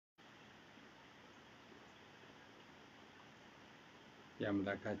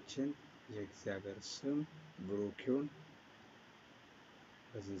የአምላካችን የእግዚአብሔር ስም ብሩክ ይሁን።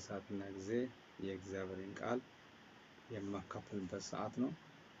 በዚህ ሰዓትና ጊዜ የእግዚአብሔርን ቃል የማካፈልበት ሰዓት ነው።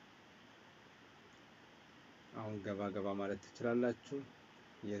 አሁን ገባ ማለት ትችላላችሁ።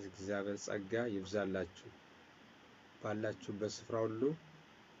 የእግዚአብሔር ጸጋ ይብዛላችሁ። ባላችሁበት ስፍራ ሁሉ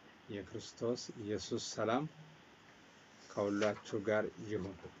የክርስቶስ ኢየሱስ ሰላም ከሁላችሁ ጋር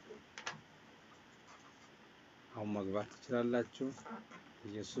ይሁን። አሁን መግባት ትችላላችሁ።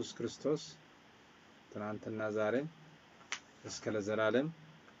 ኢየሱስ ክርስቶስ ትናንትና ዛሬ እስከ ለዘላለም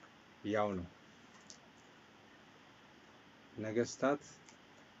ያው ነው። ነገስታት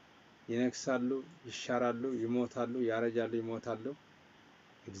ይነግሳሉ፣ ይሻራሉ፣ ይሞታሉ፣ ያረጃሉ፣ ይሞታሉ።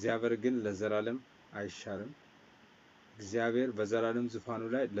 እግዚአብሔር ግን ለዘላለም አይሻርም። እግዚአብሔር በዘላለም ዙፋኑ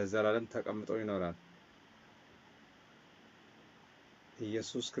ላይ ለዘላለም ተቀምጦ ይኖራል።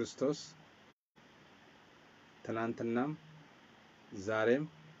 ኢየሱስ ክርስቶስ ትናንትናም ዛሬም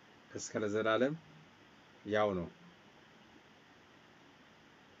እስከ ለዘላለም ያው ነው።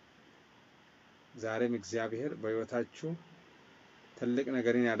 ዛሬም እግዚአብሔር በሕይወታችሁ ትልቅ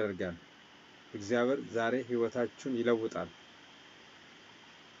ነገርን ያደርጋል። እግዚአብሔር ዛሬ ሕይወታችሁን ይለውጣል።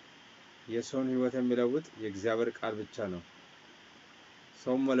 የሰውን ሕይወት የሚለውጥ የእግዚአብሔር ቃል ብቻ ነው።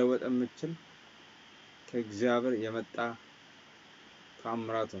 ሰው መለወጥ የሚችል ከእግዚአብሔር የመጣ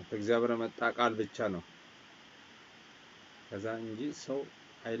ተአምራት ነው። ከእግዚአብሔር የመጣ ቃል ብቻ ነው። ከዛ እንጂ ሰው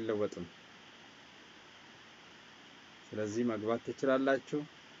አይለወጥም። ስለዚህ መግባት ትችላላችሁ።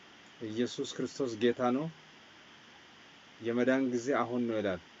 ኢየሱስ ክርስቶስ ጌታ ነው። የመዳን ጊዜ አሁን ነው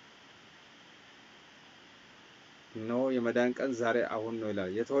ይላል። ነው የመዳን ቀን ዛሬ አሁን ነው ይላል።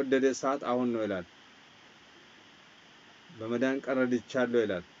 የተወደደ ሰዓት አሁን ነው ይላል። በመዳን ቀን ረድቻለሁ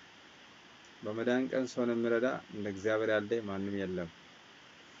ይላል። በመዳን ቀን ሰውን የሚረዳ እንደ እግዚአብሔር ያለ ማንም የለም።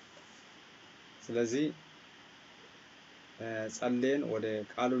 ስለዚህ ጸልየን ወደ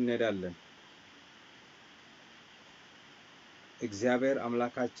ቃሉ እንሄዳለን። እግዚአብሔር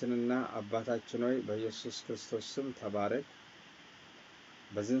አምላካችንና አባታችን ሆይ በኢየሱስ ክርስቶስ ስም ተባረክ።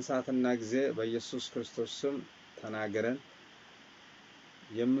 በዚህ ሰዓትና ጊዜ በኢየሱስ ክርስቶስ ስም ተናገረን።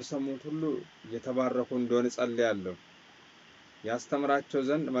 የሚሰሙት ሁሉ የተባረኩ እንደሆነ ጸልያለሁ። ያስተምራቸው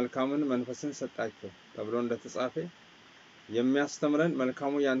ዘንድ መልካሙን መንፈስን ሰጣቸው ተብሎ እንደተጻፈ የሚያስተምረን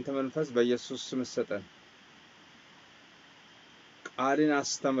መልካሙ ያንተ መንፈስ በኢየሱስ ስም ሰጠን። ቃልን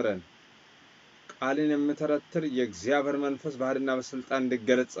አስተምረን። ቃልን የምተረትር የእግዚአብሔር መንፈስ ባህሪና በስልጣን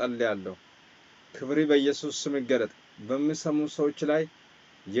እንዲገለጥ ጸልያለሁ። ክብሪ በኢየሱስ ስም ይገለጥ። በሚሰሙ ሰዎች ላይ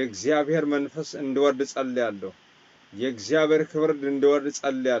የእግዚአብሔር መንፈስ እንዲወርድ ጸልያለሁ። የእግዚአብሔር ክብር እንዲወርድ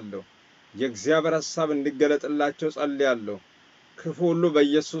ጸልያለሁ። የእግዚአብሔር ሐሳብ እንዲገለጥላቸው ጸልያለሁ። ክፉ ሁሉ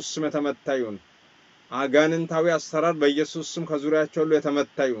በኢየሱስ ስም የተመታ ይሁን። አጋንንታዊ አሰራር በኢየሱስ ስም ከዙሪያቸው ሁሉ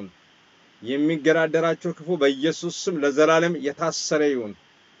የተመታ ይሁን። የሚገራደራቸው ክፉ በኢየሱስ ስም ለዘላለም የታሰረ ይሁን።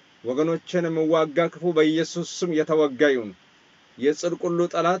 ወገኖችን የሚዋጋ ክፉ በኢየሱስ ስም የተወጋ ይሁን። የጽድቅ ሁሉ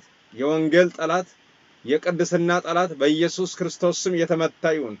ጠላት፣ የወንጌል ጠላት፣ የቅድስና ጠላት በኢየሱስ ክርስቶስ ስም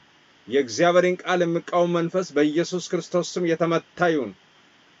የተመታ ይሁን። የእግዚአብሔርን ቃል የሚቃወም መንፈስ በኢየሱስ ክርስቶስ ስም የተመታ ይሁን።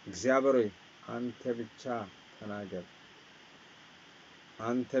 እግዚአብሔር ሆይ አንተ ብቻ ተናገር።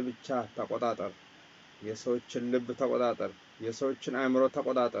 አንተ ብቻ ተቆጣጠር። የሰዎችን ልብ ተቆጣጠር። የሰዎችን አእምሮ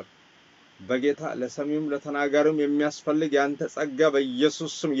ተቆጣጠር። በጌታ ለሰሚውም ለተናጋሪውም የሚያስፈልግ ያንተ ጸጋ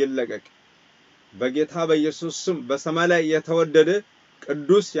በኢየሱስ ስም ይለቀቅ። በጌታ በኢየሱስ ስም በሰማይ ላይ የተወደደ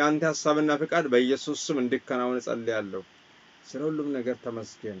ቅዱስ ያንተ ሐሳብና ፍቃድ በኢየሱስ ስም እንዲከናወን ጸልያለሁ። ስለ ሁሉም ነገር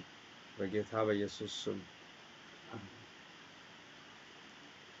ተመስገን በጌታ በኢየሱስ ስም።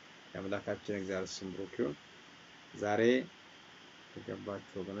 የአምላካችን እግዚአብሔር ስም ብሩክ ይሁን። ዛሬ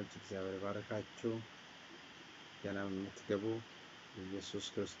የገባችሁ ወገኖች እግዚአብሔር ባረካችሁ። ገና የምትገቡ ኢየሱስ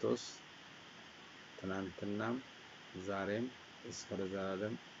ክርስቶስ ትናንትናም ዛሬም እስከ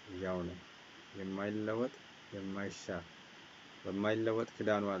ለዘላለም ያው ነው። የማይለወጥ የማይሻር በማይለወጥ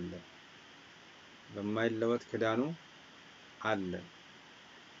ኪዳኑ አለ። በማይለወጥ ኪዳኑ አለ።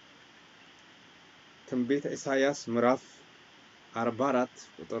 ትንቢተ ኢሳይያስ ምዕራፍ 44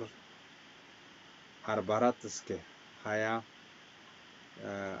 ቁጥር 44 እስከ 24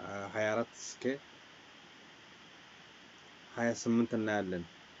 እስከ 28 እናያለን።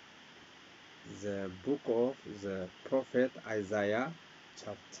 The book of the prophet Isaiah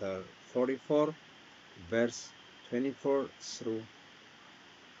chapter 44 verse 24 through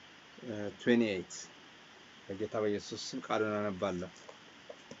 28 በጌታ በኢየሱስ ስም ቃሉን አነባለሁ።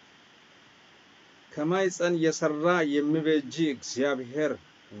 ከማይጸን የሰራ የሚበጅ እግዚአብሔር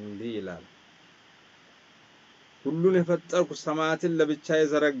እንዲህ ይላል። ሁሉን የፈጠርኩ ሰማያትን ለብቻ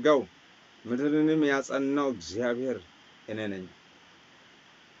የዘረጋው ምድርንም ያጸናው እግዚአብሔር እኔ ነኝ።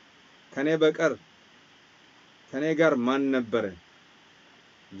 ከኔ በቀር ከኔ ጋር ማን ነበር?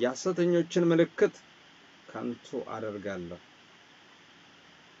 የሐሰተኞችን ምልክት ከንቱ አደርጋለሁ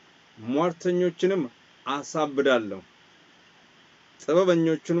ሟርተኞችንም አሳብዳለሁ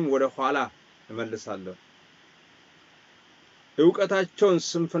ጥበበኞችንም ወደ ኋላ እመልሳለሁ ዕውቀታቸውን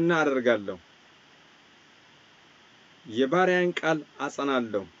ስንፍና አደርጋለሁ የባሪያን ቃል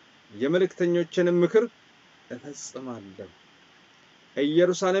አጸናለሁ የመልእክተኞችንም ምክር እፈጽማለሁ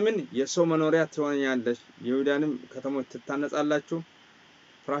ኢየሩሳሌምን የሰው መኖሪያ ትሆኛለች ይሁዳንም ከተሞች ትታነጻላችሁ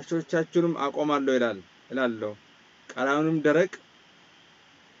ፍራሾቻችሁንም አቆማለሁ ይላል ቃላውንም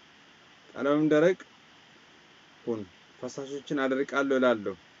ደረቅ ሁን ፈሳሾችን አደርቃለሁ ይላል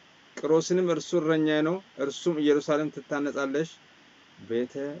ቅሮስንም እርሱ እረኛዬ ነው እርሱም ኢየሩሳሌም ትታነጻለች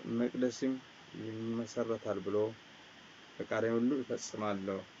ቤተ መቅደስም ይመሰረታል ብሎ ፈቃዴን ሁሉ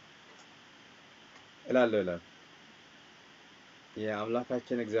ይፈጽማለሁ ይላል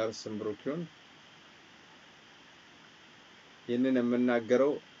የአምላካችን እግዚአብሔር ስም ብሩክ ይሁን ይህንን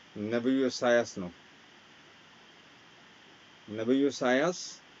የምናገረው ነብዩ ኢሳይያስ ነው ነብዩ ኢሳይያስ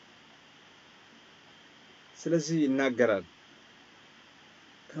ስለዚህ ይናገራል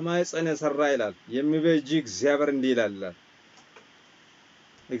ከማይጸን የሰራ ይላል የሚቤዥ እግዚአብሔር እንዲህ ይላል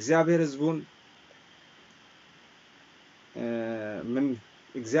እግዚአብሔር ህዝቡን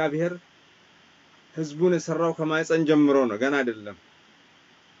እግዚአብሔር ህዝቡን የሰራው ከማይጸን ጀምሮ ነው ገና አይደለም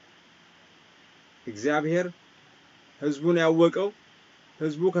እግዚአብሔር ህዝቡን ያወቀው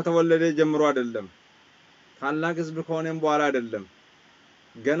ህዝቡ ከተወለደ ጀምሮ አይደለም ታላቅ ህዝብ ከሆነም በኋላ አይደለም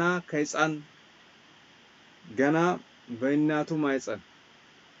ገና ከሕፃን ገና በእናቱ ማይጸን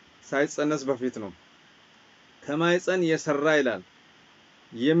ሳይጸነስ በፊት ነው ከማይጸን የሰራ ይላል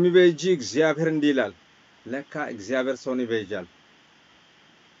የሚቤዥ እግዚአብሔር እንዲህ ይላል ለካ እግዚአብሔር ሰውን ይቤዣል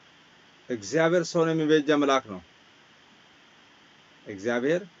እግዚአብሔር ሰውን የሚቤዥ አምላክ ነው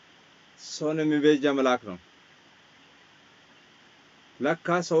እግዚአብሔር ሰውን የሚቤዥ አምላክ ነው ለካ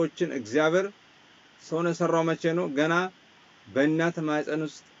ሰዎችን እግዚአብሔር ሰውን የሰራው መቼ ነው ገና በእናት ማይጸን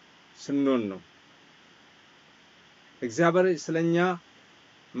ውስጥ ስንሆን ነው እግዚአብሔር ስለኛ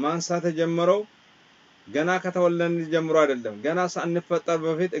ማንሳት ጀመረው ገና ከተወለድን ጀምሮ አይደለም ገና ሳንፈጠር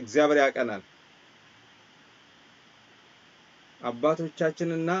በፊት እግዚአብሔር ያቀናል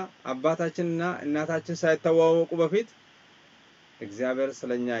አባታችንና እናታችን ሳይተዋወቁ በፊት እግዚአብሔር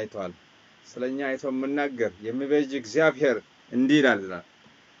ስለኛ አይቷል ስለኛ አይቶ መናገር የሚቤዥ እግዚአብሔር እንዲህ ይላል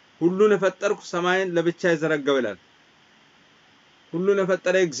ሁሉን የፈጠርኩ ሰማይን ለብቻ ይዘረጋው ይላል ሁሉን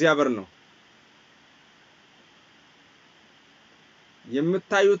የፈጠረ እግዚአብሔር ነው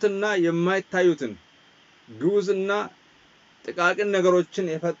የምታዩትና የማይታዩትን ግዑዝና ጥቃቅን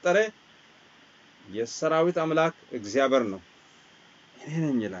ነገሮችን የፈጠረ የሰራዊት አምላክ እግዚአብሔር ነው እኔ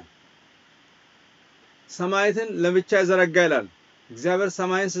ነኝ ይላል ሰማይን ለብቻ ይዘረጋ ይላል እግዚአብሔር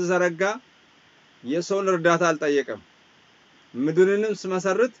ሰማይን ሲዘረጋ የሰውን እርዳታ አልጠየቀም ምድርንም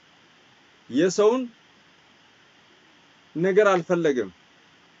ሲመሰርት የሰውን ነገር አልፈለገም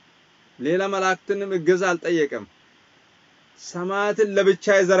ሌላ መላእክትንም እገዛ አልጠየቀም ሰማያትን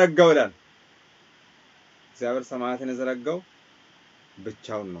ለብቻ ይዘረጋው ይላል እግዚአብሔር ሰማያትን የዘረጋው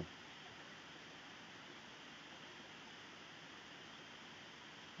ብቻውን ነው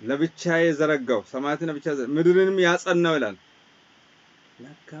ለብቻ የዘረጋው ሰማያትን ለብቻ ምድርንም ያጸናው ይላል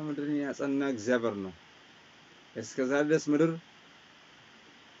ለካ ምድርን ያጸና እግዚአብሔር ነው እስከዛሬ ድረስ ምድር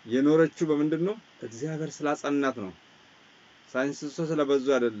የኖረችው በምንድነው እግዚአብሔር ስላጸናት ነው ሳይንስሶ ስለበዙ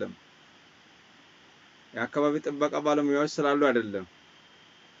አይደለም የአካባቢ ጥበቃ ባለሙያዎች ስላሉ አይደለም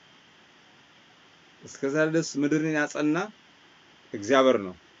እስከዛሬ ድረስ ምድርን ያጸና እግዚአብሔር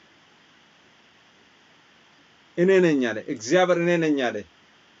ነው እኔ ነኝ አለ እግዚአብሔር እኔ ነኝ አለ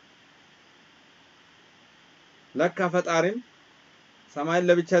ለካ ፈጣሪም ሰማይን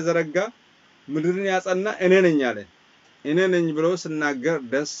ለብቻ ዘረጋ ምድርን ያጸና እኔ ነኝ አለ እኔ ነኝ ብሎ ሲናገር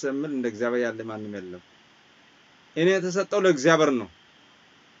ደስ የሚል እንደ እግዚአብሔር ያለ ማንም የለም እኔ የተሰጠው ለእግዚአብሔር ነው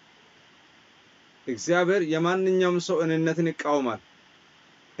እግዚአብሔር የማንኛውም ሰው እኔነትን ይቃወማል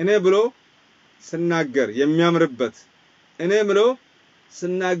እኔ ብሎ ሲናገር የሚያምርበት እኔ ብሎ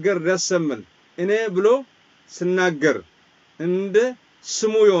ሲናገር ደስ የሚል እኔ ብሎ ሲናገር እንደ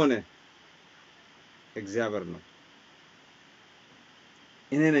ስሙ የሆነ እግዚአብሔር ነው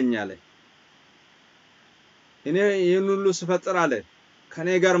እኔ ነኝ አለ እኔ ይህን ሁሉ ስፈጥር አለ ከኔ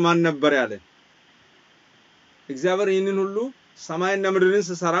ጋር ማን ነበር ያለ እግዚአብሔር ይህንን ሁሉ ሰማይና ምድርን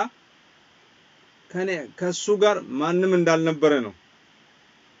ሲሰራ ከሱ ጋር ማንም እንዳልነበረ ነው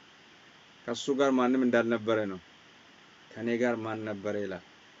ከሱ ጋር ማንም እንዳልነበረ ነው ከኔ ጋር ማን ነበር ይላል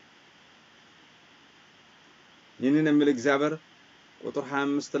ይህንን የሚል እግዚአብሔር ቁጥር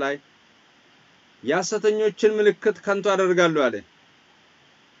 25 ላይ የሐሰተኞችን ምልክት ከንቱ አደርጋለሁ አለ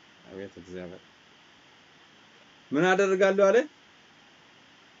አቤት እግዚአብሔር ምን አደርጋለሁ አለ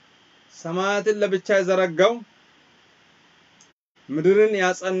ሰማያትን ለብቻ የዘረጋው ምድርን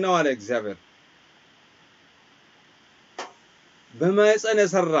ያጸናው አለ እግዚአብሔር በማይጸን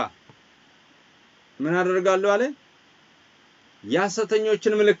የሰራ ምን አደርጋለሁ አለ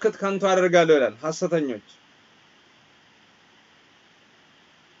ያሰተኞችን ምልክት ከንቱ አደርጋለሁ ይላል ሐሰተኞች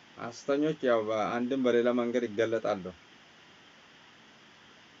ያው በአንድም በሌላ መንገድ ይገለጣሉ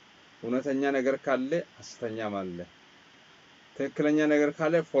እውነተኛ ነገር ካለ ሐሰተኛ ማለት ትክክለኛ ነገር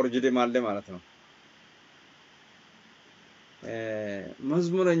ካለ ፎርጅድ ማለት ነው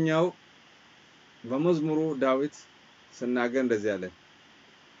መዝሙረኛው በመዝሙሩ ዳዊት ስናገር እንደዚህ አለ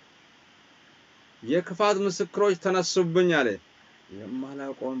የክፋት ምስክሮች ተነሱብኝ አለ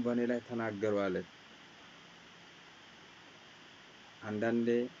የማላውቀውን በኔ ላይ ተናገሩ አለ አንዳንዴ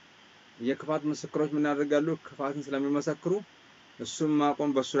የክፋት ምስክሮች ምን ያደርጋሉ ክፋትን ስለሚመሰክሩ እሱም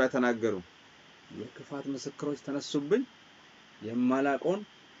ማቆም በሱ ላይ ተናገሩ የክፋት ምስክሮች ተነሱብኝ የማላውቀውን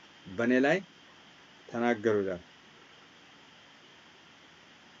በኔ ላይ ተናገሩ ይላል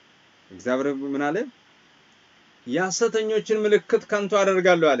እግዚአብሔር ምን አለ ያሰተኞችን ምልክት ከንቱ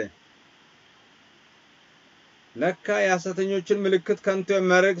አደርጋለሁ አለ ለካ ያሰተኞችን ምልክት ከንቱ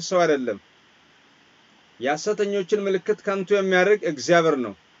የሚያደርግ ሰው አይደለም ያሰተኞችን ምልክት ከንቱ የሚያደርግ እግዚአብሔር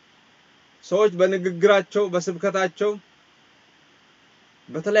ነው ሰዎች በንግግራቸው በስብከታቸው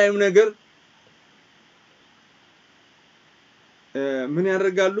በተለያዩ ነገር ምን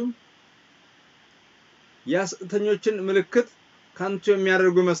ያደርጋሉ ያሰተኞችን ምልክት ከንቱ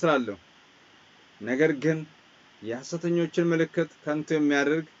የሚያደርጉ ይመስላሉ ነገር ግን ያሰተኞችን ምልክት ከንቱ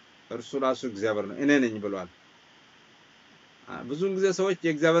የሚያደርግ እርሱ ራሱ እግዚአብሔር ነው እኔ ነኝ ብሏል ብዙ ጊዜ ሰዎች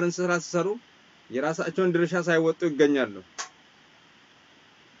የእግዚአብሔርን ስራ ሲሰሩ የራሳቸውን ድርሻ ሳይወጡ ይገኛሉ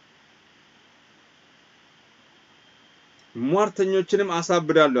ሟርተኞችንም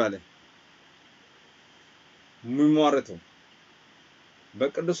አሳብዳለሁ አለ የሚሟርቱ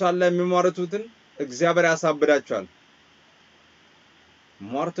በቅዱሳን ላይ የሚሟርቱትን እግዚአብሔር ያሳብዳቸዋል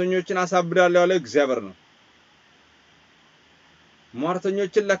ሟርተኞችን አሳብዳለሁ አለ እግዚአብሔር ነው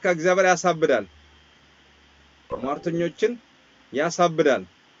ሟርተኞችን ለካ እግዚአብሔር ያሳብዳል ሟርተኞችን ያሳብዳል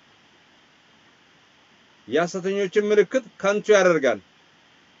ያሰተኞችን ምልክት ከንቱ ያደርጋል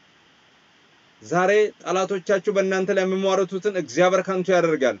ዛሬ ጠላቶቻችሁ በእናንተ ላይ የሚሟርቱትን እግዚአብሔር ከንቱ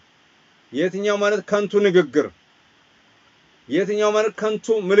ያደርጋል የትኛው ማለት ከንቱ ንግግር የትኛው ማለት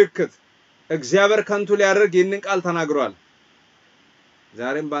ከንቱ ምልክት እግዚአብሔር ከንቱ ሊያደርግ ይህንን ቃል ተናግሯል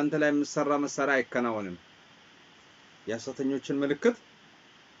ዛሬም በአንተ ላይ የምሰራ መሳሪያ አይከናወንም ያሰተኞችን ምልክት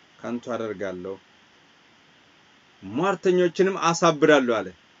ከንቱ አደርጋለሁ ሟርተኞችንም አሳብዳለሁ አለ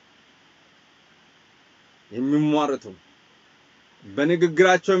የሚሟርቱ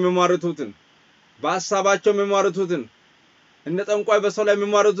በንግግራቸው የሚሟርቱትን በሐሳባቸው የሚሟርቱትን እነ ጠንቋይ በሰው ላይ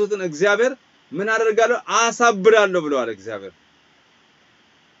የሚሟርቱትን እግዚአብሔር ምን አደርጋለሁ አሳብዳለሁ ብለዋል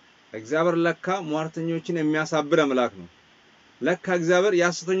እግዚአብሔር ለካ ሟርተኞችን የሚያሳብድ አምላክ ነው ለካ እግዚአብሔር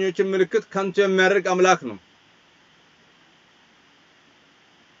ያሰተኞችን ምልክት ከንቱ የሚያደርግ አምላክ ነው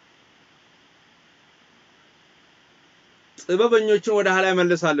ጥበበኞችን ወደ ኋላ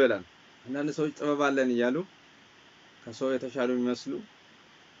ይመልሳለሁ ይላል አንዳንድ ሰዎች ጥበብ አለን ይያሉ ከሰው የተሻሉ የሚመስሉ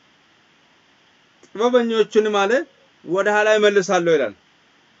ጥበበኞችን ማለት ወደ ኋላ ይመልሳለሁ ይላል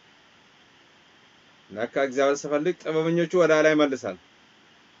ለካ እግዚአብሔር ሲፈልግ ጥበበኞቹ ወደ ኋላ ይመልሳል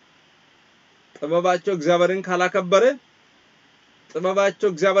ጥበባቸው እግዚአብሔርን ካላከበረ ጥበባቸው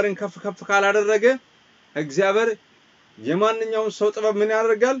እግዚአብሔርን ከፍ ከፍ ካላደረገ እግዚአብሔር የማንኛውም ሰው ጥበብ ምን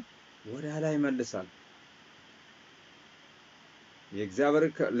ያደርጋል ወደ ኋላ ይመልሳል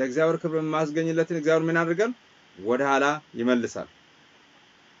ለእግዚአብሔር ክብር ማስገኝለትን እግዚአብሔር ምን ያደርጋል ወደ ኋላ ይመልሳል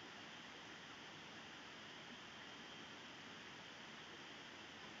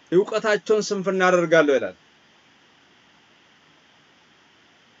ዕውቀታቸውን ስንፍና ያደርጋለሁ ይላል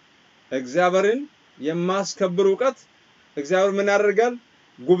እግዚአብሔርን የማስከብር ዕውቀት እግዚአብሔር ምን ያደርጋል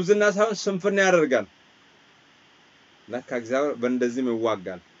ጉብዝና ሳይሆን ስንፍና ያደርጋል ለካ እግዚአብሔር በእንደዚህም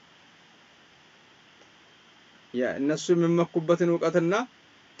ይዋጋል እነሱ የሚመኩበትን ዕውቀትና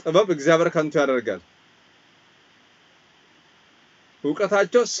ጥበብ እግዚአብሔር ከንቱ ያደርጋል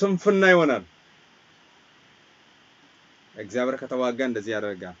ዕውቀታቸው ስንፍና ይሆናል እግዚአብሔር ከተዋጋ እንደዚህ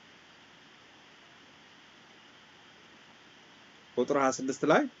ያደርጋል ቁጥር 26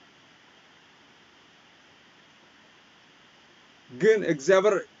 ላይ ግን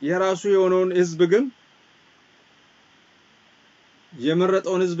እግዚአብሔር የራሱ የሆነውን ሕዝብ ግን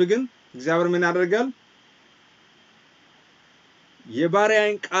የመረጠውን ሕዝብ ግን እግዚአብሔር ምን ያደርጋል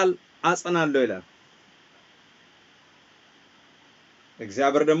የባሪያን ቃል አጸናለሁ ይላል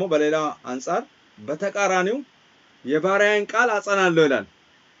እግዚአብሔር ደግሞ በሌላ አንፃር በተቃራኒው የባሪያን ቃል አጸናለሁ ይላል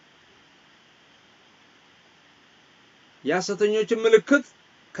ያሰተኞችን ምልክት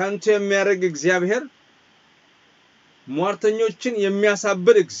ካንቱ የሚያደርግ እግዚአብሔር ሟርተኞችን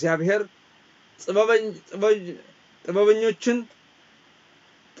የሚያሳብድ እግዚአብሔር ጥበበኞችን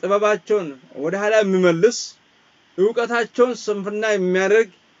ጥበባቸውን ወደ ኋላ የሚመልስ ዕውቀታቸውን ስንፍና የሚያደርግ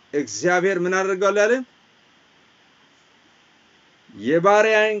እግዚአብሔር ምን አደረገው ያለ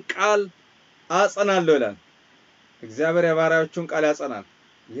የባሪያን ቃል አጸናለሁ ይላል እግዚአብሔር የባሪያዎቹን ቃል ያጸናል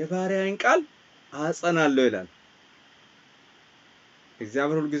የባሪያን ቃል አጸናለሁ ይላል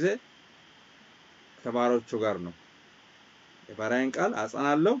እግዚአብሔር ሁሉ ጊዜ ከባሮቹ ጋር ነው የባሪያን ቃል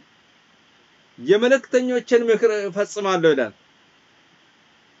አጸናለሁ የመለክተኞችን ምክር ፈጽማለሁ ይላል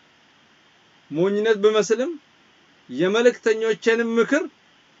ሞኝነት በመስልም የመለክተኞችን ምክር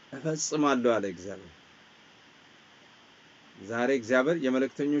እፈጽማለሁ አለ እግዚአብሔር ዛሬ እግዚአብሔር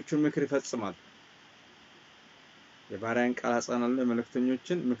የመለክተኞቹን ምክር ይፈጽማል የባሪያን ቃል አጸናለሁ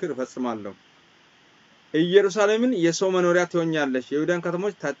የመለክተኞችን ምክር እፈጽማለሁ ኢየሩሳሌምን የሰው መኖሪያ ትሆኛለሽ የይሁዳን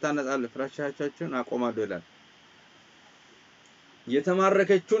ከተሞች ታታነጻለሽ ፍራሾቻቸውን አቆማለሁ ይላል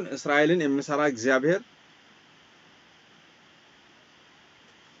የተማረከችውን እስራኤልን የሚሰራ እግዚአብሔር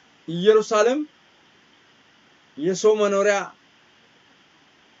ኢየሩሳሌም የሰው መኖሪያ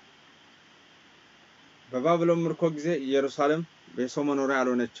በባቢሎን ምርኮ ጊዜ ኢየሩሳሌም የሰው መኖሪያ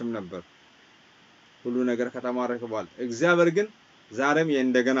አልሆነችም ነበር ሁሉ ነገር ከተማረከ በኋላ እግዚአብሔር ግን ዛሬም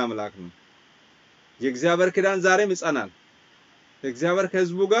የእንደገና አምላክ ነው የእግዚአብሔር ክዳን ዛሬም ይጸናል እግዚአብሔር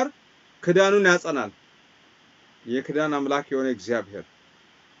ከሕዝቡ ጋር ክዳኑን ያጸናል የክዳን አምላክ የሆነ እግዚአብሔር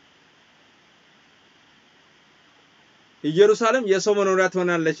ኢየሩሳሌም የሰው መኖሪያ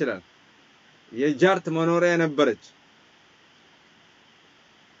ትሆናለች ይላል የጃርት መኖሪያ ነበረች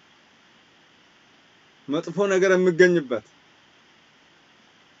መጥፎ ነገር የሚገኝበት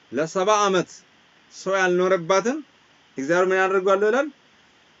ለ70 ዓመት ሰው ያልኖረባትን እግዚአብሔር ምን ያደርጋል ይላል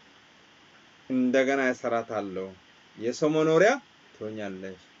እንደገና ያሰራታለሁ የሰው መኖሪያ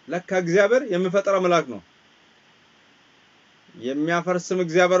ትሆኛለሽ ለካ እግዚአብሔር የሚፈጥር አምላክ ነው የሚያፈርስም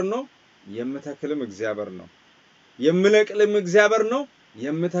እግዚአብሔር ነው የምተክልም እግዚአብሔር ነው የሚለቅልም እግዚአብሔር ነው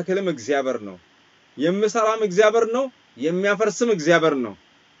የምተክልም እግዚአብሔር ነው የሚሰራም እግዚአብሔር ነው የሚያፈርስም እግዚአብሔር ነው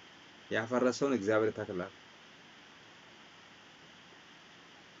ያፈረሰውን እግዚአብሔር ይተክላል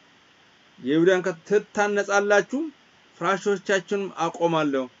የይሁዳን ትታነጻላችሁ ፍራሾቻችሁን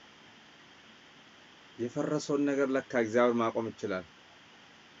አቆማለሁ የፈረሰውን ነገር ለካ እግዚአብሔር ማቆም ይችላል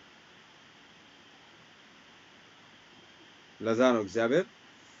ለዛ ነው እግዚአብሔር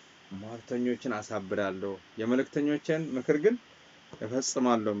ሟርተኞችን አሳብዳለሁ የመለክተኞችን ምክር ግን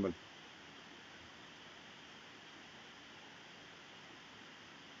እፈጽማለሁ ማለት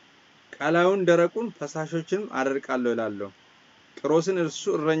ቃላውን ደረቁን ፈሳሾችን አደርቃለሁ ይላል ቅሮስን እርሱ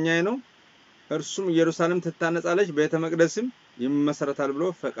እረኛዬ ነው እርሱም ኢየሩሳሌም ትታነጻለች ቤተ መቅደስም ይመሰረታል ብሎ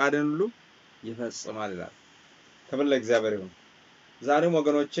ፈቃደን ሁሉ ይፈጽማል ይላል ተበለ እግዚአብሔር ይሁን ዛሬም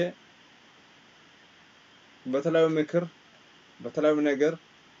ወገኖቼ በተለያዩ ምክር በተለያዩ ነገር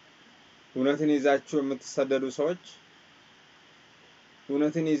እውነትን ይዛችሁ የምትሰደዱ ሰዎች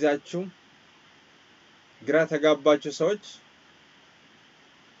እውነትን ይዛችሁ ግራ ተጋባችሁ ሰዎች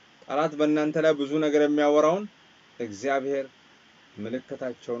ጠላት በእናንተ ላይ ብዙ ነገር የሚያወራውን እግዚአብሔር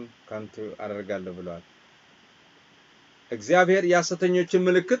ምልክታቸውን ካንቱ አደርጋለሁ ብለዋል እግዚአብሔር ያሰተኞችን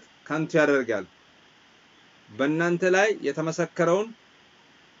ምልክት ካንቱ ያደርጋል በእናንተ ላይ የተመሰከረውን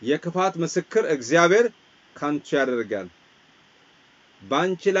የክፋት ምስክር እግዚአብሔር ካንቱ ያደርጋል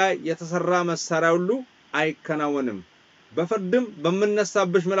ባንቺ ላይ የተሰራ መሳሪያ ሁሉ አይከናወንም በፍርድም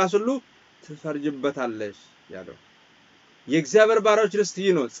በመነሳብሽ ምላስ ሁሉ ትፈርጅበታለሽ ያለው የእግዚአብሔር ባሪያዎች ርስት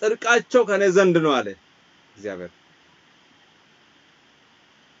ይህ ነው ጽድቃቸው ከኔ ዘንድ ነው አለ እግዚአብሔር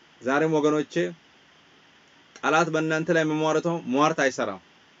ዛሬም ወገኖቼ ጠላት በእናንተ ላይ መሟረተው ሟርት አይሰራም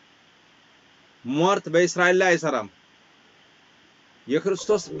ሟርት በእስራኤል ላይ አይሰራም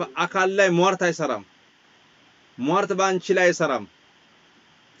የክርስቶስ አካል ላይ ሟርት አይሰራም ሟርት ባንቺ ላይ አይሰራም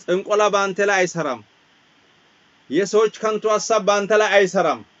ጥንቆላ ባንተ ላይ አይሰራም የሰዎች ከንቱ ሐሳብ ባንተ ላይ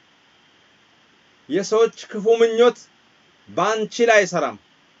አይሰራም የሰዎች ክፉ ምኞት ባንቺ ላይ አይሰራም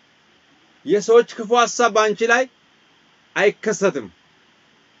የሰዎች ክፉ ሐሳብ ባንቺ ላይ አይከሰትም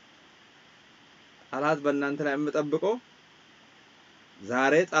ጠላት በእናንተ ላይ የምጠብቀው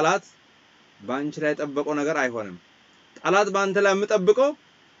ዛሬ ጠላት ባንቺ ላይ ጠበቀው ነገር አይሆንም ጠላት ባንተ ላይ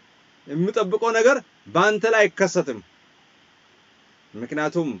የምጠብቀው ነገር ባንተ ላይ አይከሰትም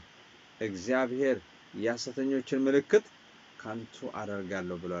ምክንያቱም እግዚአብሔር ያሰተኞችን ምልክት ካንቱ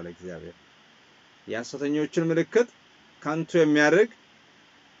አደርጋለሁ ብሏል እግዚአብሔር ያሰተኞችን ምልክት ካንቱ የሚያደርግ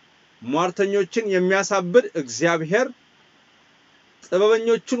ሟርተኞችን የሚያሳብድ እግዚአብሔር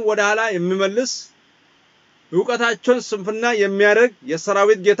ጥበበኞችን ወደ ኋላ የሚመልስ ዕውቀታቸውን ስንፍና የሚያደርግ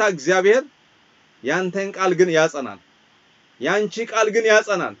የሰራዊት ጌታ እግዚአብሔር ያንተን ቃል ግን ያጸናል ያንቺ ቃል ግን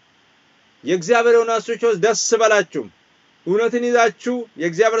ያጸናል። የእግዚአብሔር የሆናችሁ ደስ በላችሁ። እውነትን ይዛችሁ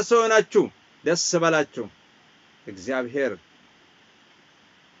የእግዚአብሔር ሰው ሆናችሁ ደስ በላችሁ። እግዚአብሔር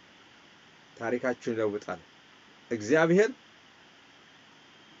ታሪካችሁን ይለውጣል። እግዚአብሔር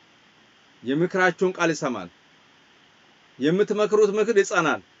የምክራችሁን ቃል ይሰማል። የምትመክሩት ምክር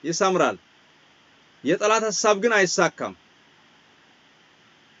ይጸናል፣ ይሰምራል። የጠላት ሐሳብ ግን አይሳካም።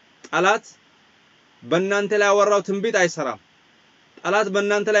 ጠላት በእናንተ ላይ ያወራው ትንቢት አይሰራም። ጠላት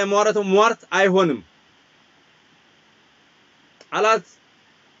በእናንተ ላይ ያወራው ሟርት አይሆንም። ጠላት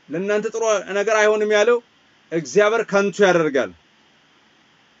ለእናንተ ጥሩ ነገር አይሆንም ያለው እግዚአብሔር ከንቱ ያደርጋል።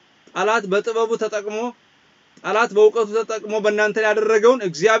 ጠላት በጥበቡ ተጠቅሞ ጠላት በእውቀቱ ተጠቅሞ በእናንተ ላይ ያደረገውን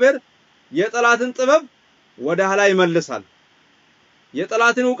እግዚአብሔር የጠላትን ጥበብ ወደ ኋላ ይመልሳል።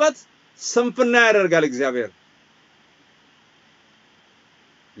 የጠላትን ዕውቀት ስንፍና ያደርጋል እግዚአብሔር።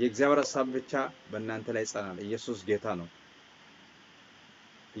 የእግዚአብሔር ሐሳብ ብቻ በእናንተ ላይ ይጸናል። ኢየሱስ ጌታ ነው።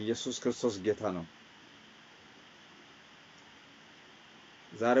 ኢየሱስ ክርስቶስ ጌታ ነው።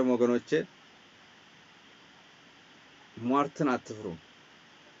 ዛሬም ወገኖቼ ሟርትን አትፍሩ።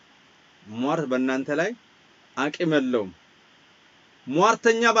 ሟርት በእናንተ ላይ አቅም የለውም።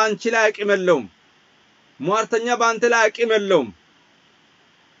 ሟርተኛ ባንቺ ላይ አቅም የለውም። ሟርተኛ ባንተ ላይ አቅም የለውም።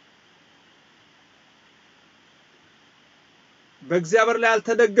 በእግዚአብሔር ላይ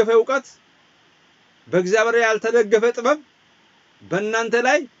ያልተደገፈ ዕውቀት፣ በእግዚአብሔር ላይ ያልተደገፈ ጥበብ በእናንተ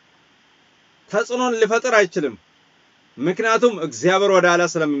ላይ ተጽዕኖን ሊፈጥር አይችልም። ምክንያቱም እግዚአብሔር ወደ ኋላ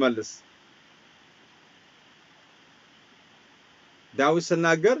ስለሚመልስ። ዳዊት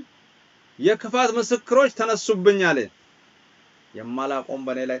ሲናገር የክፋት ምስክሮች ተነሱብኝ አለ። የማላቆም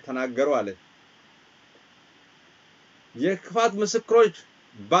በኔ ላይ ተናገሩ አለ። የክፋት ምስክሮች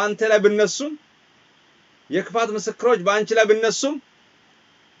በአንተ ላይ ብነሱም የክፋት ምስክሮች በአንቺ ላይ ብነሱም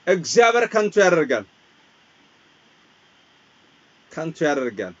እግዚአብሔር ከንቱ ያደርጋል። ከንቱ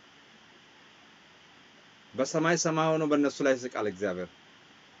ያደርጋል። በሰማይ ሰማይ ሆኖ በእነሱ ላይ ይስቃል እግዚአብሔር።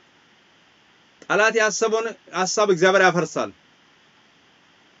 ጠላት ያሰበውን ሐሳብ እግዚአብሔር ያፈርሳል።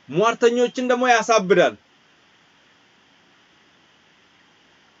 ሟርተኞችን ደግሞ ያሳብዳል።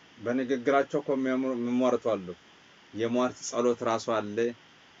 በንግግራቸው የሚሟርቱ አሉ። የሟርት ጸሎት ራሱ አለ።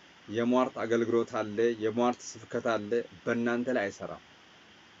 የሟርት አገልግሎት አለ። የሟርት ስብከት አለ። በእናንተ ላይ አይሰራም።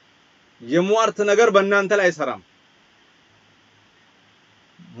 የሟርት ነገር በእናንተ ላይ አይሰራም።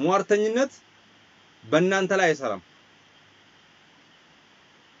 ሟርተኝነት በእናንተ ላይ አይሰራም።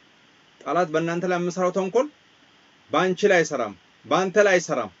 ጠላት በእናንተ ላይ የሚሰራው ተንኮል በአንቺ ላይ አይሰራም፣ በአንተ ላይ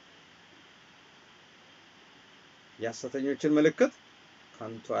አይሰራም። የሐሰተኞችን ምልክት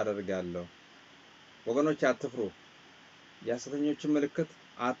ከንቱ አደርጋለሁ። ወገኖች አትፍሩ። የሐሰተኞችን ምልክት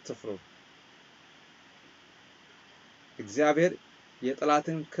አትፍሩ። እግዚአብሔር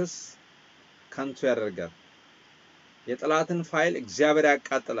የጠላትን ክስ ከንቱ ያደርጋል። የጠላትን ፋይል እግዚአብሔር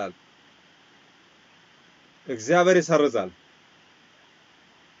ያቃጥላል። እግዚአብሔር ይሰርዛል።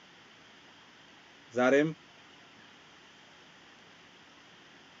 ዛሬም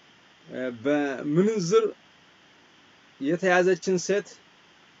በምንዝር የተያዘችን ሴት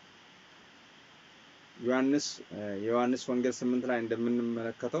ዮሐንስ ወንጌል 8 ላይ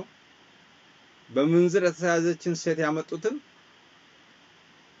እንደምንመለከተው በምንዝር የተያዘችን ሴት ያመጡትን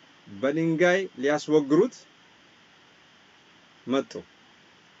በድንጋይ ሊያስወግሩት መጡ።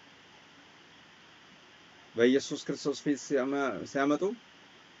 በኢየሱስ ክርስቶስ ፊት ሲያመጡ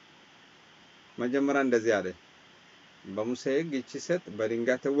መጀመሪያ እንደዚህ አለ፣ በሙሴ ሕግ ይህች ሴት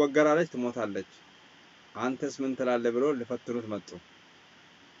በድንጋይ ትወገራለች፣ ትሞታለች። አንተስ ምን ትላለህ ብሎ ሊፈትኑት መጡ።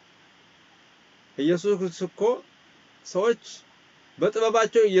 ኢየሱስ ክርስቶስ እኮ ሰዎች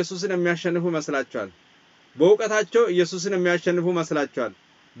በጥበባቸው ኢየሱስን የሚያሸንፉ መስላቸዋል። በእውቀታቸው ኢየሱስን የሚያሸንፉ መስላቸዋል።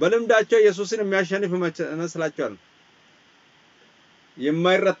 በልምዳቸው ኢየሱስን የሚያሸንፉ መስላቸዋል።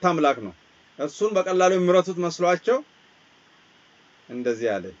 የማይረታ አምላክ ነው። እርሱን በቀላሉ የሚረቱት መስሏቸው እንደዚህ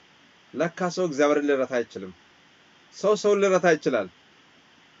አለ። ለካ ሰው እግዚአብሔርን ሊረታ አይችልም። ሰው ሊረታ ይችላል።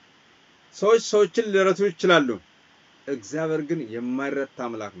 ሰዎች ሰዎችን ሊረቱ ይችላሉ። እግዚአብሔር ግን የማይረታ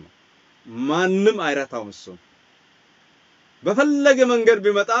አምላክ ነው። ማንም አይረታውም። እሱ በፈለገ መንገድ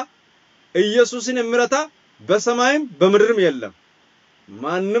ቢመጣ ኢየሱስን የሚረታ በሰማይም በምድርም የለም።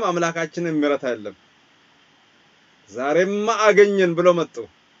 ማንም አምላካችንን የሚረታ የለም። ዛሬማ አገኘን ብሎ መጡ።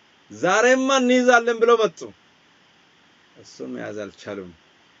 ዛሬማ እንይዛለን ብሎ መጡ። እሱን መያዝ አልቻሉም።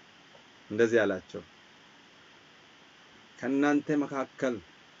 እንደዚህ አላቸው፣ ከእናንተ መካከል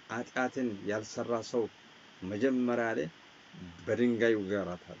ኃጢአትን ያልሰራ ሰው መጀመሪያ ላይ በድንጋይ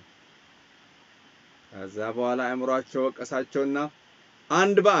ይወገራታል። ከዛ በኋላ አእምሯቸው ወቀሳቸውና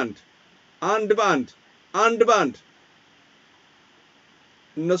አንድ በአንድ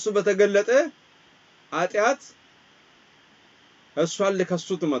እነሱ በተገለጠ ኃጢአት እሷን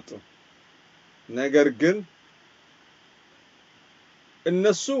ሊከሱት መጡ። ነገር ግን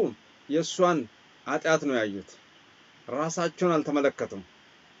እነሱ የእሷን ኃጢአት ነው ያዩት፣ ራሳቸውን አልተመለከቱም።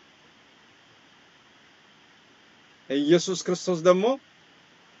 ኢየሱስ ክርስቶስ ደግሞ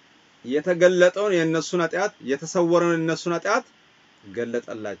የተገለጠውን የእነሱን ኃጢአት የተሰወረውን የእነሱን ኃጢአት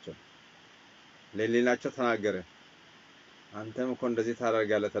ገለጠላቸው። ለሌላቸው ተናገረ። አንተም እኮ እንደዚህ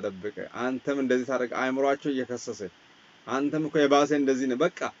ታደርጋለህ ተደብቀ፣ አንተም እንደዚህ ታደርጋ አይምሮአቸው እየከሰሰ አንተም እኮ የባሰ እንደዚህ ነው።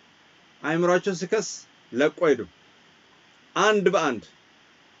 በቃ አይምሮአቸው ሲከስ ለቆ ሄዱ። አንድ በአንድ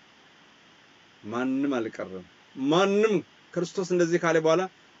ማንም አልቀረም። ማንም ክርስቶስ እንደዚህ ካለ በኋላ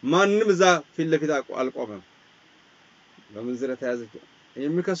ማንም እዛ ፊት ለፊት አልቆመም። በምንዝረ ተያዘች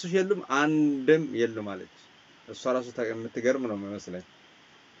የሚከሱሽ የሉም አንድም የሉም አለች። እሷ ራሱ የምትገርም ነው የሚመስለኝ።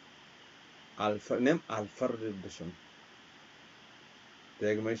 እኔም አልፈርድብሽም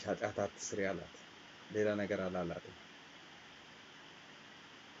ደግመሽ ኃጢአት አትስሪ አላት። ሌላ ነገር አላላትም።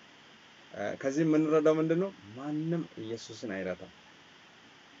 ከዚህ የምንረዳው ምንድነው? ማንም ኢየሱስን አይረታም።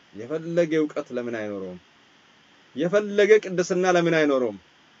 የፈለገ ዕውቀት ለምን አይኖረውም? የፈለገ ቅድስና ለምን አይኖረውም?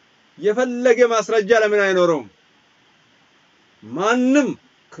 የፈለገ ማስረጃ ለምን አይኖረውም? ማንም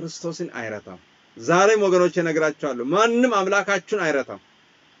ክርስቶስን አይረታም። ዛሬም ወገኖቼ ነግራችኋለሁ፣ ማንም አምላካችሁን አይረታም።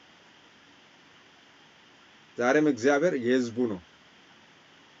 ዛሬም እግዚአብሔር የሕዝቡ ነው።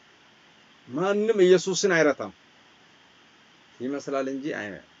 ማንም ኢየሱስን አይረታም። ይመስላል እንጂ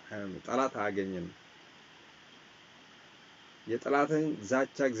ጠላት አያገኝም። የጠላትን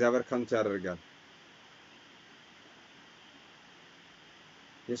ዛቻ እግዚአብሔር ከንቱ ያደርጋል።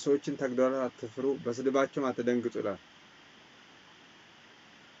 የሰዎችን ተግዳሮት አትፍሩ፣ በስድባቸው አትደንግጡ ይላል።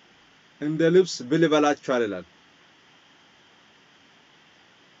 እንደ ልብስ ብል ይበላችኋል ይላል።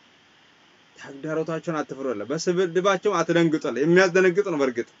 ተግዳሮታቸውን አትፍሩ ይላል። በስድባቸው አትደንግጡ ይላል። የሚያስደነግጥ ነው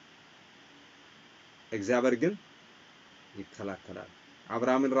በርግጥ። እግዚአብሔር ግን ይከላከላል።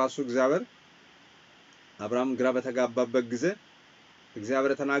 አብርሃምን ራሱ እግዚአብሔር አብርሃም ግራ በተጋባበት ጊዜ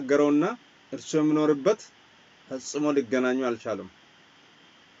እግዚአብሔር ተናገረውና እርሱ የሚኖርበት ፈጽሞ ሊገናኙ አልቻሉም።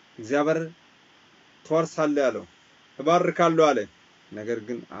 እግዚአብሔር ትወርሳለህ ያለው እባርካለሁ አለ። ነገር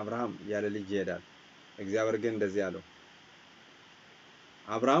ግን አብርሃም ያለ ልጅ ይሄዳል። እግዚአብሔር ግን እንደዚህ አለው፣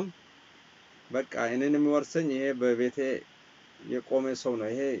 አብርሃም በቃ እኔን የሚወርሰኝ ይሄ በቤቴ የቆመ ሰው ነው፣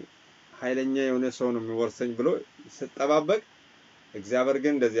 ይሄ ኃይለኛ የሆነ ሰው ነው የሚወርሰኝ ብሎ ሲጠባበቅ እግዚአብሔር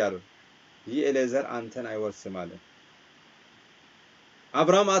ግን እንደዚህ አለው፣ ይህ ኤሌዘር አንተን አይወርስም አለ።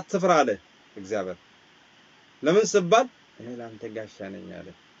 አብርሃም አትፍራ አለ እግዚአብሔር። ለምን ሲባል እኔ ላንተ ጋሻ ነኝ አለ።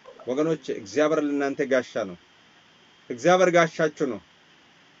 ወገኖች እግዚአብሔር ለእናንተ ጋሻ ነው። እግዚአብሔር ጋሻችሁ ነው።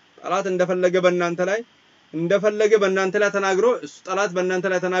 ጠላት እንደፈለገ በእናንተ ላይ ተናግሮ እሱ ጠላት በእናንተ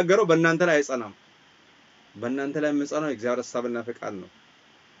ላይ ተናገረው በእናንተ ላይ አይጸናም። በእናንተ ላይ የሚጸናው እግዚአብሔር ሐሳብና ፈቃድ ነው።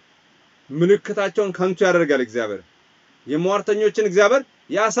 ምልክታቸውን ከንቱ ያደርጋል እግዚአብሔር። የሟርተኞችን እግዚአብሔር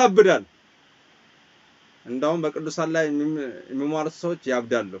ያሳብዳል። እንደውም በቅዱሳን ላይ የሚሟርቱ ሰዎች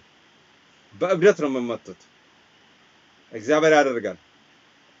ያብዳሉ። በእብደት ነው የሚመቱት። እግዚአብሔር ያደርጋል።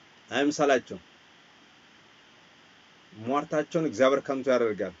 አይምሰላቸው። ሟርታቸውን እግዚአብሔር ከንቱ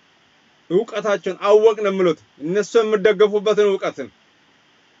ያደርጋል። ዕውቀታቸውን አወቅን የሚሉት እነሱ የሚደገፉበትን ዕውቀትን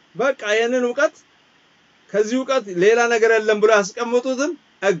በቃ ይሄንን ዕውቀት ከዚህ ዕውቀት ሌላ ነገር የለም ብሎ ያስቀምጡትን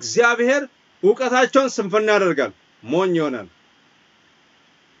እግዚአብሔር ዕውቀታቸውን ስንፍና ያደርጋል። ሞኝ ይሆናል።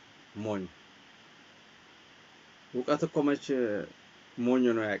 ሞኝ ዕውቀት እኮ መች ሞኝ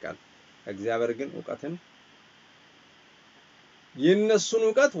ነው ያውቃል። እግዚአብሔር ግን ዕውቀትን የነሱን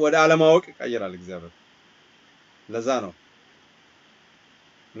ዕውቀት ወደ አለማወቅ ይቀይራል እግዚአብሔር። ለዛ ነው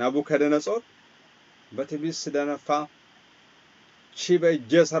ናቡከደነጾር በትዕቢት ሲደነፋ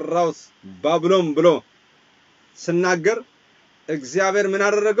በእጄ ሰራሁት ባቢሎን ብሎ ሲናገር እግዚአብሔር ምን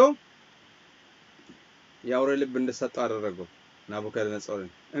አደረገው? የአውሬ ልብ እንደሰጠው አደረገው። ናቡከደነጾርን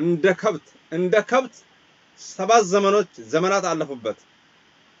እንደ ከብት 7 ዘመናት አለፉበት።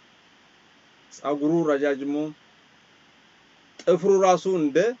 ጸጉሩ ረጃጅሙ ጥፍሩ ራሱ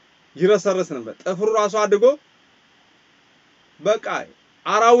እንደ ይረሰርስ ነበር። ጥፍሩ ራሱ አድጎ በቃ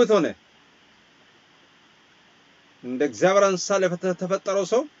አራዊት ሆነ። እንደ እግዚአብሔር እንስሳ ተፈጠረው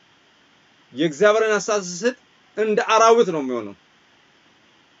ሰው የእግዚአብሔርን ሐሳብ ሲስት እንደ አራዊት ነው የሚሆነው።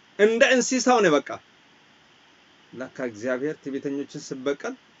 እንደ እንስሳው ነው በቃ። ለካ እግዚአብሔር ትዕቢተኞችን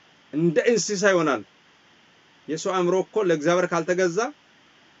ሲበቀል እንደ እንስሳ ይሆናል። የሰው አእምሮ እኮ ለእግዚአብሔር ካልተገዛ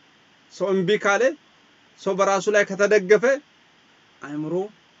ሰው እምቢ ካለ ሰው በራሱ ላይ ከተደገፈ አእምሮ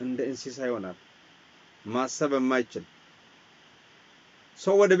እንደ እንስሳ ይሆናል። ማሰብ የማይችል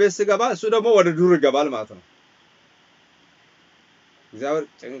ሰው ወደ ቤት ሲገባ እሱ ደግሞ ወደ ዱር ይገባል ማለት ነው። እግዚአብሔር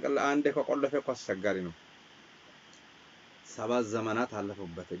ጭንቅላ አንዴ ከቆለፈ እኮ አስቸጋሪ ነው። 7 ዘመናት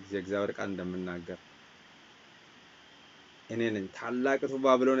አለፉበት እግዚአብሔር ቃል እንደምናገር። እኔ ነኝ ታላቅቱ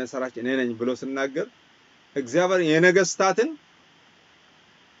ባቢሎን የሰራች እኔ ነኝ ብሎ ሲናገር እግዚአብሔር የነገስታትን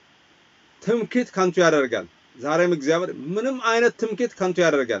ትምክህት ከንቱ ያደርጋል። ዛሬም እግዚአብሔር ምንም አይነት ትምክህት ከንቱ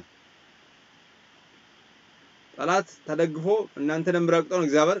ያደርጋል። ጠላት ተደግፎ እናንተን ምራቅጠውን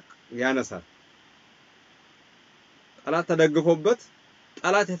እግዚአብሔር ያነሳል። ጠላት ተደግፎበት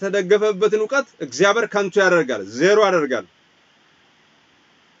ጠላት የተደገፈበትን ዕውቀት እግዚአብሔር ከንቱ ያደርጋል፣ ዜሮ ያደርጋል፣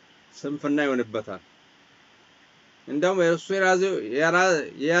 ስንፍና ይሆንበታል። እንደውም እሱ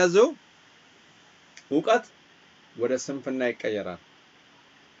የያዘው ዕውቀት ወደ ስንፍና ይቀየራል።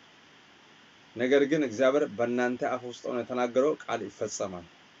 ነገር ግን እግዚአብሔር በእናንተ አፍ ውስጥ ሆኖ የተናገረው ቃል ይፈጸማል።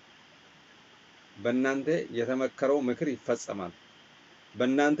 በእናንተ የተመከረው ምክር ይፈጸማል።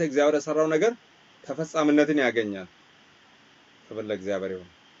 በእናንተ እግዚአብሔር የሰራው ነገር ተፈጻሚነትን ያገኛል። ክብር ለእግዚአብሔር ይሁን።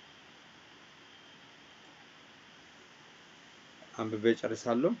 አንብቤ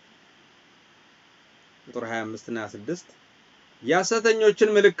ጨርሳለሁ። ቁጥር 25 እና 26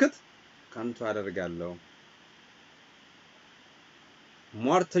 የሐሰተኞችን ምልክት ከንቱ አደርጋለሁ፣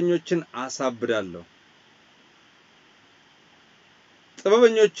 ሟርተኞችን አሳብዳለሁ፣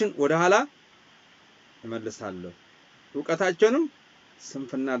 ጥበበኞችን ወደ ኋላ እመልሳለሁ፣ ዕውቀታቸውንም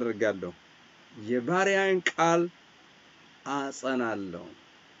ስንፍና አደርጋለሁ፣ የባሪያን ቃል አጸናለሁ፣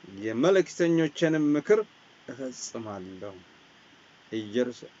 የመልእክተኞችንም ምክር እፈጽማለሁ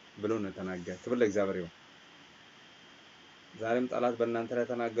ብሎ ነው ተናገረ። ክብር ለእግዚአብሔር ይሁን። ዛሬም ጠላት በእናንተ ላይ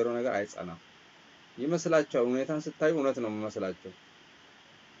ተናገረው ነገር አይጸናም። ይመስላችኋል? ሁኔታን ስታዩ እውነት ነው የሚመስላችሁ።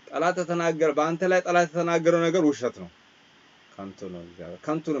 ጠላት ተናገረ በአንተ ላይ ጠላት የተናገረው ነገር ውሸት ነው፣ ከንቱ ነው። እግዚአብሔር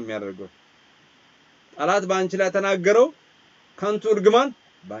ከንቱ ነው የሚያደርገው። ጠላት በአንቺ ላይ ተናገረው ከንቱ እርግማን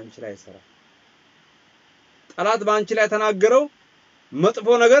በአንቺ ላይ ይሰራል። ጠላት በአንቺ ላይ ተናገረው መጥፎ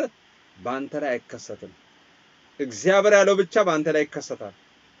ነገር በአንተ ላይ አይከሰትም። እግዚአብሔር ያለው ብቻ በአንተ ላይ ይከሰታል።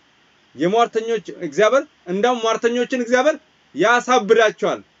 የሟርተኞች እግዚአብሔር እንደውም ሟርተኞችን እግዚአብሔር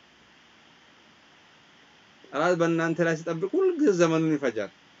ያሳብዳቸዋል። ጠላት በእናንተ ላይ ሲጠብቅ ሁሉ ዘመኑን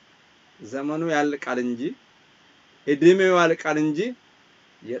ይፈጃል። ዘመኑ ያልቃል እንጂ እድሜው ያልቃል እንጂ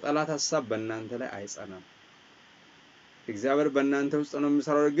የጠላት ሐሳብ በእናንተ ላይ አይጸናም። እግዚአብሔር በእናንተ ውስጥ ነው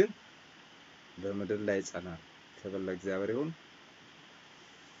የሚሰራው፣ ግን በምድር ላይ ይጸናል። ክብር ለእግዚአብሔር ይሁን።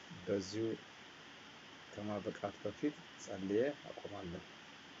 በዚሁ ከማበቃት በፊት ጸልዬ አቆማለሁ።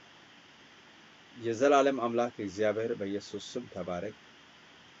 የዘላለም አምላክ እግዚአብሔር በኢየሱስ ስም ተባረክ።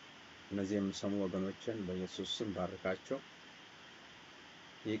 እነዚህ የሚሰሙ ወገኖችን በኢየሱስ ስም ባርካቸው።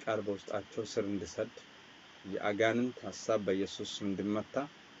 ይህ ቃል በውስጣቸው ስር እንዲሰድ የአጋንንት ሐሳብ በኢየሱስ ስም እንዲመታ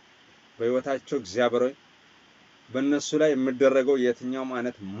በሕይወታቸው እግዚአብሔር ሆይ በእነሱ ላይ የሚደረገው የትኛውም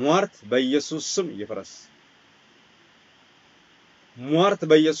አይነት ሟርት በኢየሱስ ስም ይፍረስ። ሟርት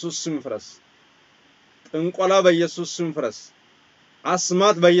በኢየሱስ ስም ይፍረስ። ጥንቆላ በኢየሱስ ስም ይፍረስ።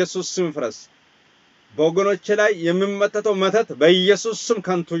 አስማት በኢየሱስ ስም ይፍረስ። በወገኖች ላይ የሚመተተው መተት በኢየሱስ ስም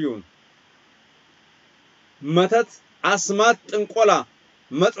ከንቱ ይሁን። መተት፣ አስማት፣ ጥንቆላ፣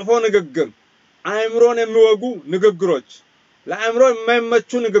 መጥፎ ንግግር፣ አእምሮን የሚወጉ ንግግሮች፣ ለአእምሮ የማይመቹ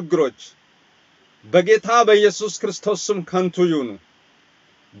ንግግሮች በጌታ በኢየሱስ ክርስቶስ ስም ከንቱ ይሁኑ።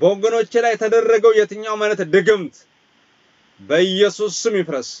 በወገኖች ላይ የተደረገው የትኛው ማለት ድግምት በኢየሱስ ስም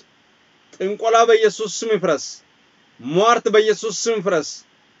ይፍረስ። ጥንቆላ በኢየሱስ ስም ይፍረስ። ሟርት በኢየሱስ ስም ይፍረስ።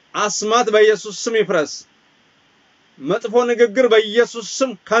 አስማት በኢየሱስ ስም ይፍረስ። መጥፎ ንግግር በኢየሱስ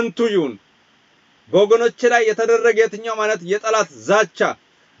ስም ከንቱ ይሁን። በወገኖች ላይ የተደረገ የትኛው ማለት የጠላት ዛቻ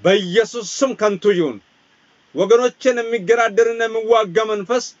በኢየሱስ ስም ከንቱ ይሁን። ወገኖችን የሚገራደርና የሚዋጋ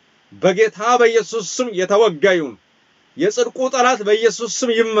መንፈስ በጌታ በኢየሱስ ስም የተወጋ ይሁን። የጽድቁ ጠላት በኢየሱስ ስም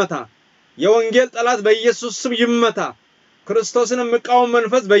ይመታ። የወንጌል ጠላት በኢየሱስ ስም ይመታ። ክርስቶስን የሚቃወም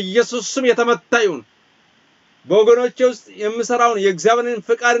መንፈስ በኢየሱስ ስም የተመታ ይሁን። በወገኖች ውስጥ የሚሰራውን የእግዚአብሔርን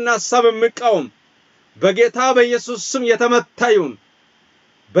ፍቃድና ሐሳብ የሚቃወም በጌታ በኢየሱስ ስም የተመታ ይሁን።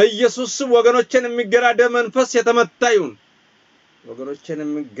 በኢየሱስ ስም ወገኖችን የሚገራደር መንፈስ የተመታ ይሁን። ወገኖችን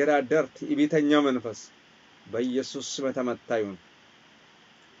የሚገራደር ትዕቢተኛ መንፈስ በኢየሱስ ስም የተመታ ይሁን።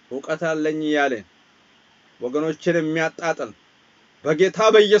 ዕውቀት አለኝ ያለ ወገኖችን የሚያጣጥል በጌታ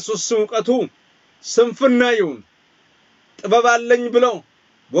በኢየሱስ ስም ዕውቀቱ ስንፍና ይሁን። ጥበብ አለኝ ብለው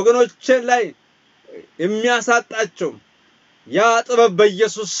ወገኖችን ላይ የሚያሳጣቸው ያ ጥበብ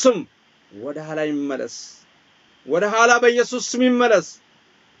በኢየሱስ ስም ወደ ኋላ ይመለስ። ወደ ኋላ በኢየሱስ ስም ይመለስ።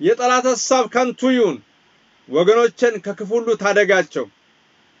 የጠላት ሐሳብ ከንቱ ይሁን። ወገኖችን ከክፉ ሁሉ ታደጋቸው።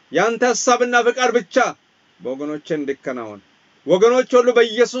 ያንተ ሐሳብና ፍቃድ ብቻ በወገኖችን እንዲከናወን ወገኖች ሁሉ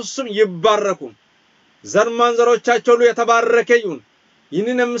በኢየሱስ ስም ይባረኩ። ዘር ማንዘሮቻቸው ሁሉ የተባረከ ይሁን።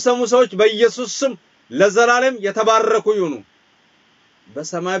 ይህንን የሚሰሙ ሰዎች በኢየሱስ ስም ለዘላለም የተባረኩ ይሁኑ።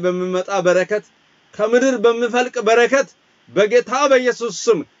 በሰማይ በሚመጣ በረከት ከምድር በሚፈልቅ በረከት በጌታ በኢየሱስ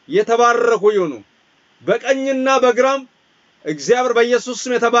ስም የተባረኩ ይሁኑ። በቀኝና በግራም እግዚአብሔር በኢየሱስ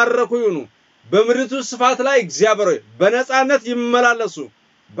ስም የተባረኩ ይሁኑ። በምድሪቱ ስፋት ላይ እግዚአብሔር በነጻነት ይመላለሱ፣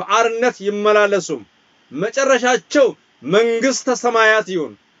 በአርነት ይመላለሱ። መጨረሻቸው መንግስተ ሰማያት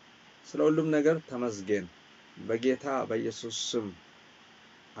ይሁን። ስለ ሁሉም ነገር ተመስገን በጌታ በኢየሱስ ስም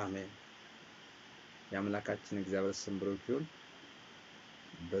አሜን። የአምላካችን እግዚአብሔር ስም ብሩክ ይሁን።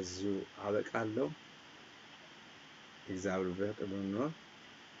 በዚሁ አበቃለሁ። እግዚአብሔር በቀደምና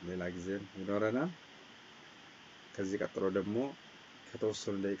ሌላ ጊዜ ይኖረናል። ከዚህ ቀጥሎ ደግሞ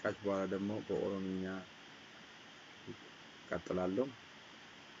ከተወሰኑ ደቂቃዎች በኋላ ደግሞ በኦሮምኛ ቀጥላለሁ።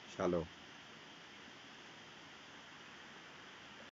 ሻሎም